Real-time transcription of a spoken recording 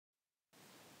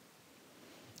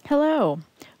Hello,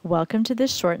 welcome to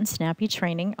this short and snappy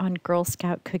training on Girl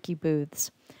Scout cookie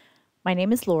booths. My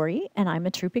name is Lori and I'm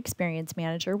a Troop Experience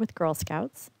Manager with Girl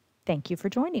Scouts. Thank you for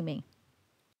joining me.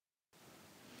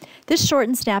 This short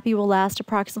and snappy will last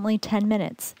approximately 10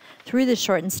 minutes. Through this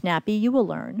short and snappy, you will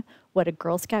learn what a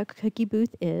Girl Scout cookie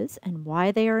booth is and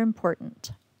why they are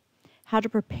important, how to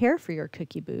prepare for your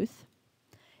cookie booth,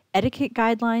 etiquette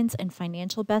guidelines and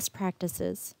financial best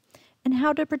practices, and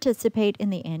how to participate in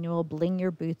the annual Bling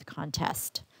Your Booth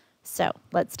contest. So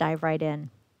let's dive right in.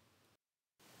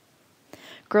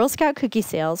 Girl Scout cookie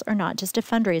sales are not just a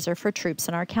fundraiser for troops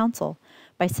in our council.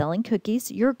 By selling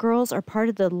cookies, your girls are part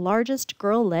of the largest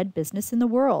girl-led business in the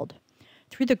world.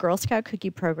 Through the Girl Scout cookie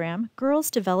program,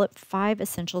 girls develop 5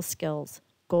 essential skills: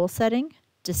 goal setting,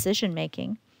 decision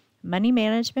making, money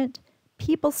management,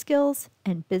 people skills,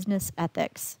 and business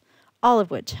ethics, all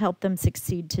of which help them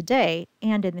succeed today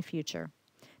and in the future.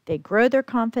 They grow their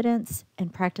confidence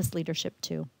and practice leadership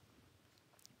too.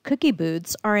 Cookie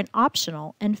booths are an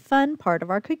optional and fun part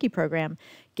of our cookie program,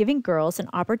 giving girls an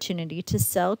opportunity to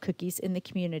sell cookies in the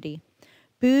community.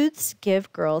 Booths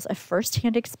give girls a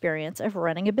first-hand experience of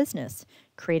running a business,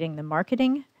 creating the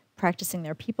marketing, practicing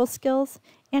their people skills,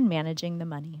 and managing the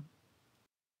money.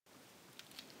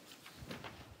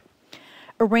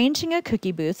 Arranging a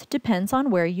cookie booth depends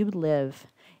on where you live.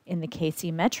 In the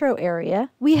KC metro area,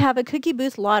 we have a cookie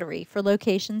booth lottery for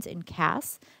locations in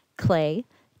Cass, Clay,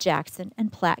 Jackson,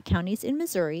 and Platte counties in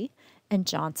Missouri, and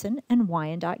Johnson and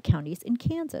Wyandotte counties in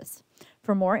Kansas.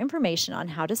 For more information on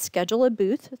how to schedule a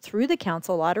booth through the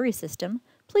council lottery system,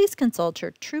 please consult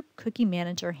your Troop Cookie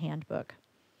Manager Handbook.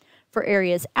 For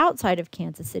areas outside of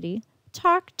Kansas City,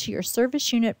 talk to your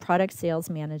service unit product sales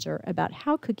manager about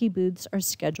how cookie booths are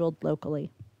scheduled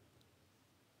locally.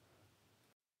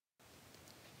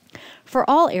 For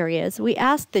all areas, we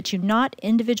ask that you not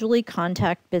individually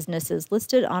contact businesses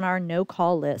listed on our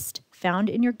no-call list found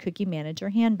in your Cookie Manager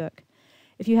Handbook.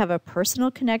 If you have a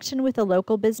personal connection with a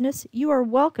local business, you are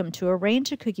welcome to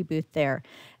arrange a cookie booth there,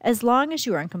 as long as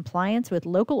you are in compliance with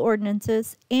local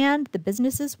ordinances and the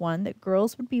business is one that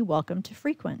girls would be welcome to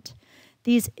frequent.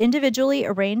 These individually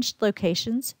arranged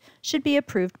locations should be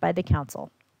approved by the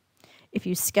council. If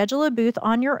you schedule a booth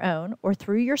on your own or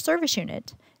through your service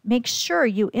unit, make sure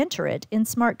you enter it in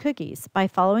Smart Cookies by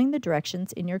following the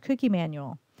directions in your cookie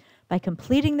manual. By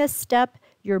completing this step,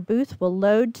 your booth will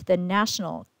load to the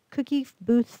National Cookie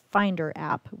Booth Finder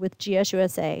app with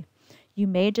GSUSA. You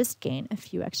may just gain a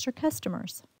few extra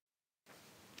customers.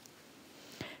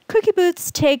 Cookie booths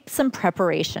take some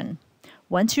preparation.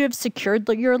 Once you have secured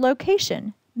your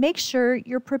location, make sure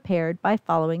you're prepared by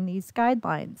following these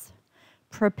guidelines.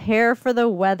 Prepare for the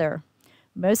weather.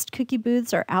 Most cookie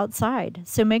booths are outside,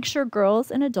 so make sure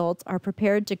girls and adults are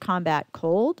prepared to combat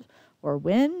cold, or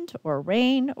wind, or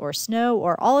rain, or snow,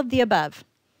 or all of the above,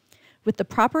 with the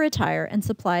proper attire and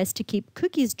supplies to keep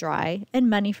cookies dry and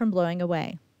money from blowing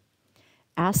away.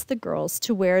 Ask the girls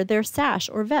to wear their sash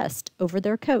or vest over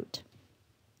their coat.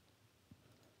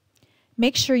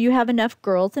 Make sure you have enough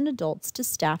girls and adults to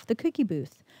staff the cookie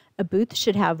booth. A booth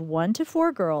should have 1 to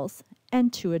 4 girls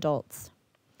and 2 adults.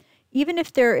 Even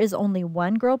if there is only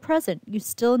 1 girl present, you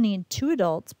still need 2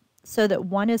 adults so that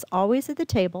 1 is always at the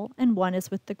table and 1 is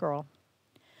with the girl.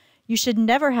 You should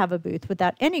never have a booth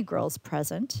without any girls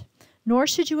present, nor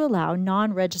should you allow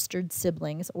non-registered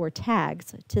siblings or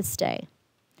tags to stay.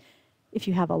 If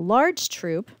you have a large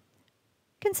troop,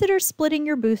 consider splitting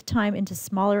your booth time into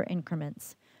smaller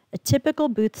increments. A typical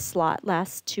booth slot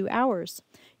lasts 2 hours.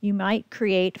 You might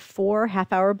create 4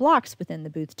 half-hour blocks within the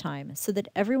booth time so that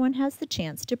everyone has the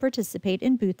chance to participate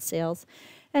in booth sales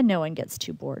and no one gets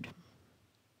too bored.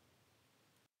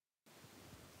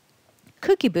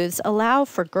 Cookie booths allow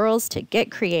for girls to get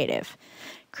creative.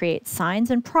 Create signs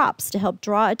and props to help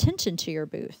draw attention to your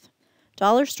booth.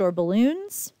 Dollar store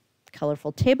balloons,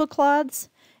 colorful tablecloths,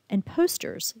 and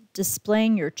posters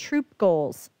displaying your troop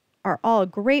goals are all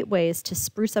great ways to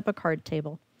spruce up a card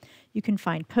table. You can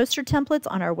find poster templates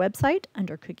on our website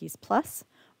under Cookies Plus,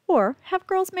 or have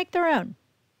girls make their own.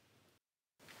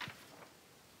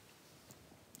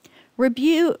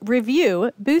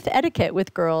 Review booth etiquette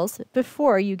with girls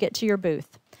before you get to your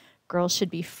booth. Girls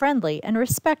should be friendly and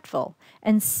respectful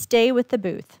and stay with the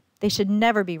booth. They should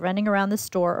never be running around the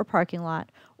store or parking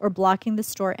lot or blocking the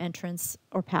store entrance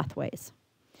or pathways.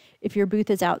 If your booth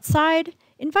is outside,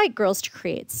 invite girls to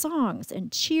create songs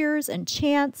and cheers and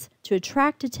chants to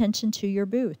attract attention to your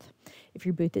booth. If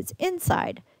your booth is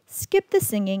inside, skip the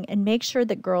singing and make sure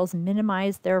that girls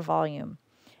minimize their volume.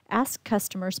 Ask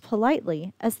customers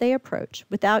politely as they approach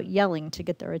without yelling to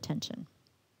get their attention.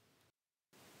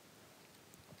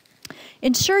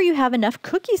 Ensure you have enough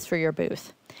cookies for your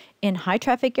booth. In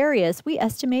high-traffic areas, we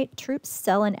estimate troops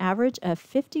sell an average of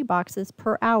 50 boxes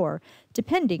per hour,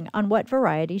 depending on what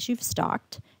varieties you've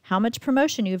stocked, how much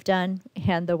promotion you've done,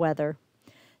 and the weather.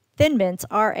 Thin Mints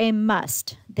are a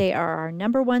must. They are our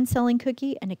 #1 selling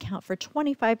cookie and account for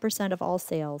 25% of all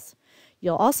sales.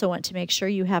 You'll also want to make sure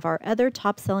you have our other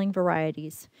top-selling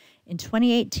varieties. In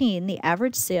 2018, the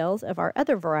average sales of our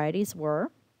other varieties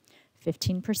were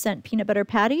 15% peanut butter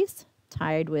patties,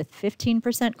 tied with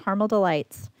 15% caramel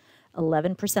delights,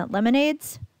 11%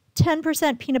 lemonades,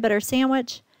 10% peanut butter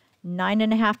sandwich,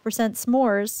 9.5%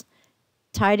 s'mores,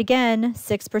 tied again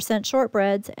 6%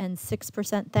 shortbreads and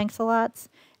 6% thanks-a-lots,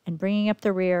 and bringing up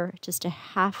the rear, just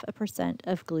 0.5%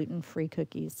 of gluten-free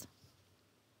cookies.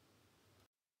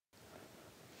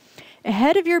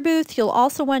 Ahead of your booth, you'll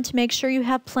also want to make sure you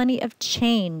have plenty of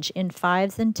change in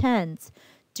 5s and 10s.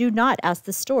 Do not ask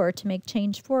the store to make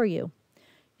change for you.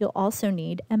 You'll also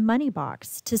need a money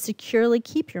box to securely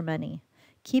keep your money.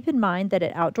 Keep in mind that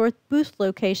at outdoor booth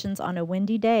locations on a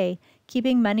windy day,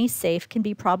 keeping money safe can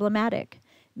be problematic.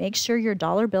 Make sure your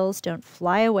dollar bills don't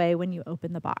fly away when you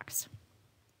open the box.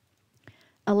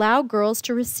 Allow girls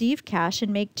to receive cash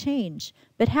and make change,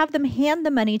 but have them hand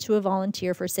the money to a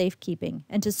volunteer for safekeeping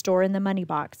and to store in the money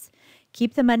box.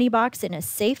 Keep the money box in a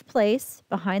safe place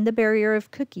behind the barrier of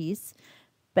cookies,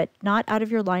 but not out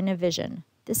of your line of vision.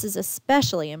 This is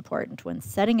especially important when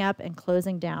setting up and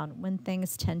closing down, when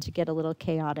things tend to get a little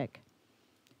chaotic.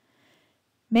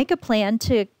 Make a plan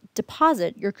to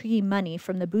deposit your cookie money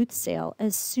from the booth sale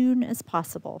as soon as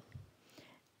possible.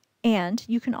 And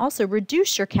you can also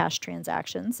reduce your cash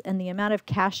transactions and the amount of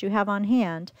cash you have on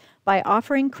hand by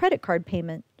offering credit card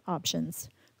payment options.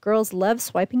 Girls love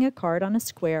swiping a card on a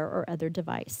Square or other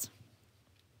device.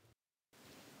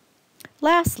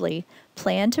 Lastly,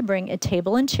 plan to bring a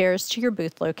table and chairs to your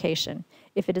booth location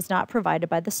if it is not provided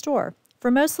by the store.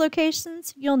 For most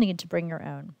locations, you'll need to bring your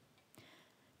own.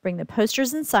 Bring the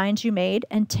posters and signs you made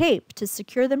and tape to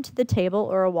secure them to the table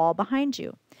or a wall behind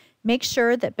you. Make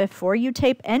sure that before you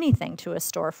tape anything to a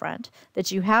storefront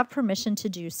that you have permission to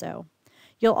do so.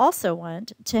 You'll also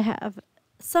want to have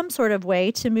some sort of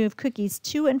way to move cookies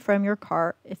to and from your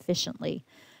car efficiently.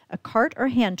 A cart or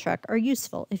hand truck are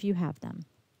useful if you have them.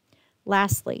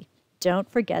 Lastly, don't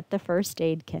forget the first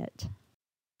aid kit.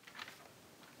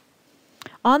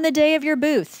 On the day of your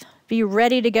booth, be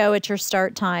ready to go at your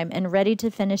start time and ready to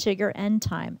finish at your end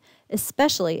time,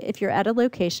 especially if you're at a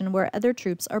location where other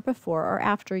troops are before or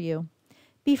after you.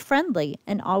 Be friendly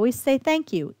and always say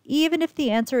thank you, even if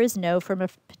the answer is no from a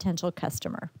potential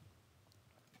customer.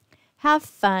 Have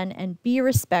fun and be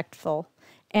respectful,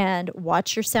 and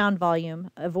watch your sound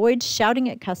volume. Avoid shouting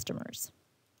at customers.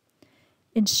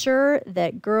 Ensure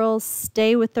that girls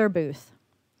stay with their booth.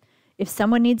 If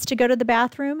someone needs to go to the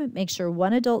bathroom, make sure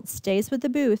one adult stays with the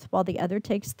booth while the other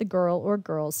takes the girl or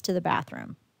girls to the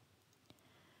bathroom.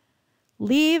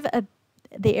 Leave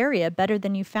the area better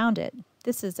than you found it.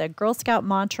 This is a Girl Scout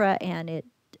mantra, and it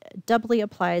doubly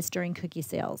applies during cookie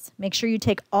sales. Make sure you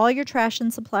take all your trash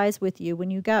and supplies with you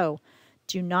when you go.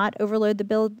 Do not overload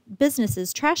the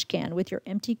business's trash can with your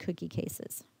empty cookie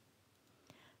cases.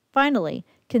 Finally,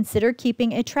 consider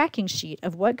keeping a tracking sheet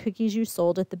of what cookies you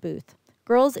sold at the booth.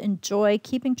 Girls enjoy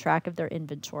keeping track of their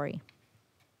inventory.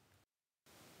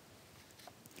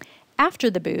 After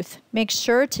the booth, make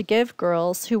sure to give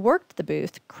girls who worked the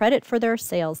booth credit for their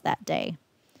sales that day.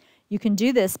 You can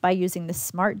do this by using the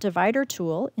Smart Divider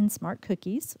tool in Smart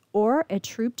Cookies or a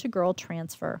Troop to Girl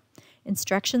transfer.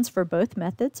 Instructions for both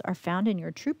methods are found in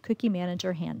your Troop Cookie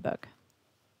Manager Handbook.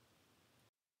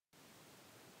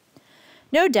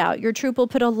 No doubt your troop will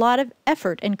put a lot of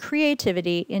effort and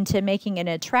creativity into making an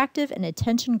attractive and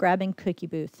attention-grabbing cookie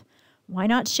booth. Why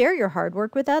not share your hard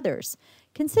work with others?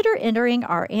 Consider entering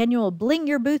our annual Bling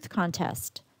Your Booth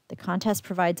contest. The contest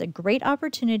provides a great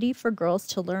opportunity for girls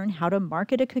to learn how to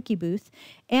market a cookie booth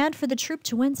and for the troop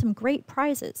to win some great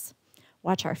prizes.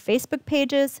 Watch our Facebook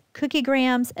pages,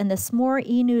 Cookiegrams, and the S'more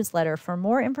e-newsletter for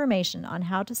more information on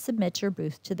how to submit your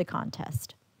booth to the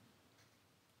contest.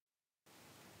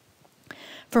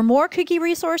 For more cookie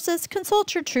resources,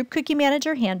 consult your Troop Cookie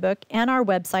Manager Handbook and our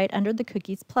website under the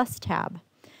Cookies Plus tab.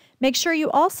 Make sure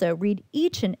you also read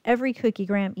each and every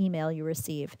Cookiegram email you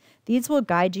receive. These will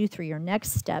guide you through your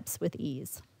next steps with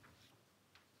ease.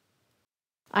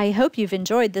 I hope you've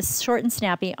enjoyed this short and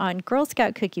snappy on Girl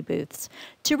Scout cookie booths.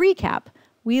 To recap,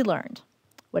 we learned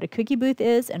what a cookie booth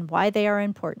is and why they are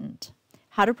important,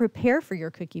 how to prepare for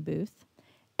your cookie booth,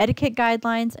 etiquette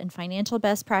guidelines and financial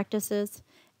best practices,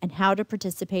 and how to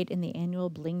participate in the annual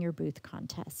Bling Your Booth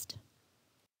contest.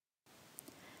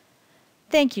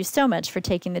 Thank you so much for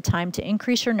taking the time to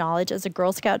increase your knowledge as a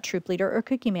Girl Scout troop leader or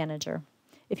cookie manager.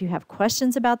 If you have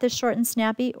questions about this short and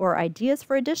snappy or ideas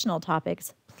for additional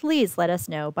topics, please let us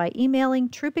know by emailing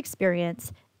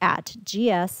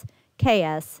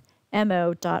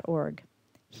troopexperience@gsksmo.org.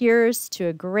 Here's to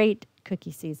a great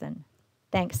cookie season.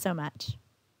 Thanks so much.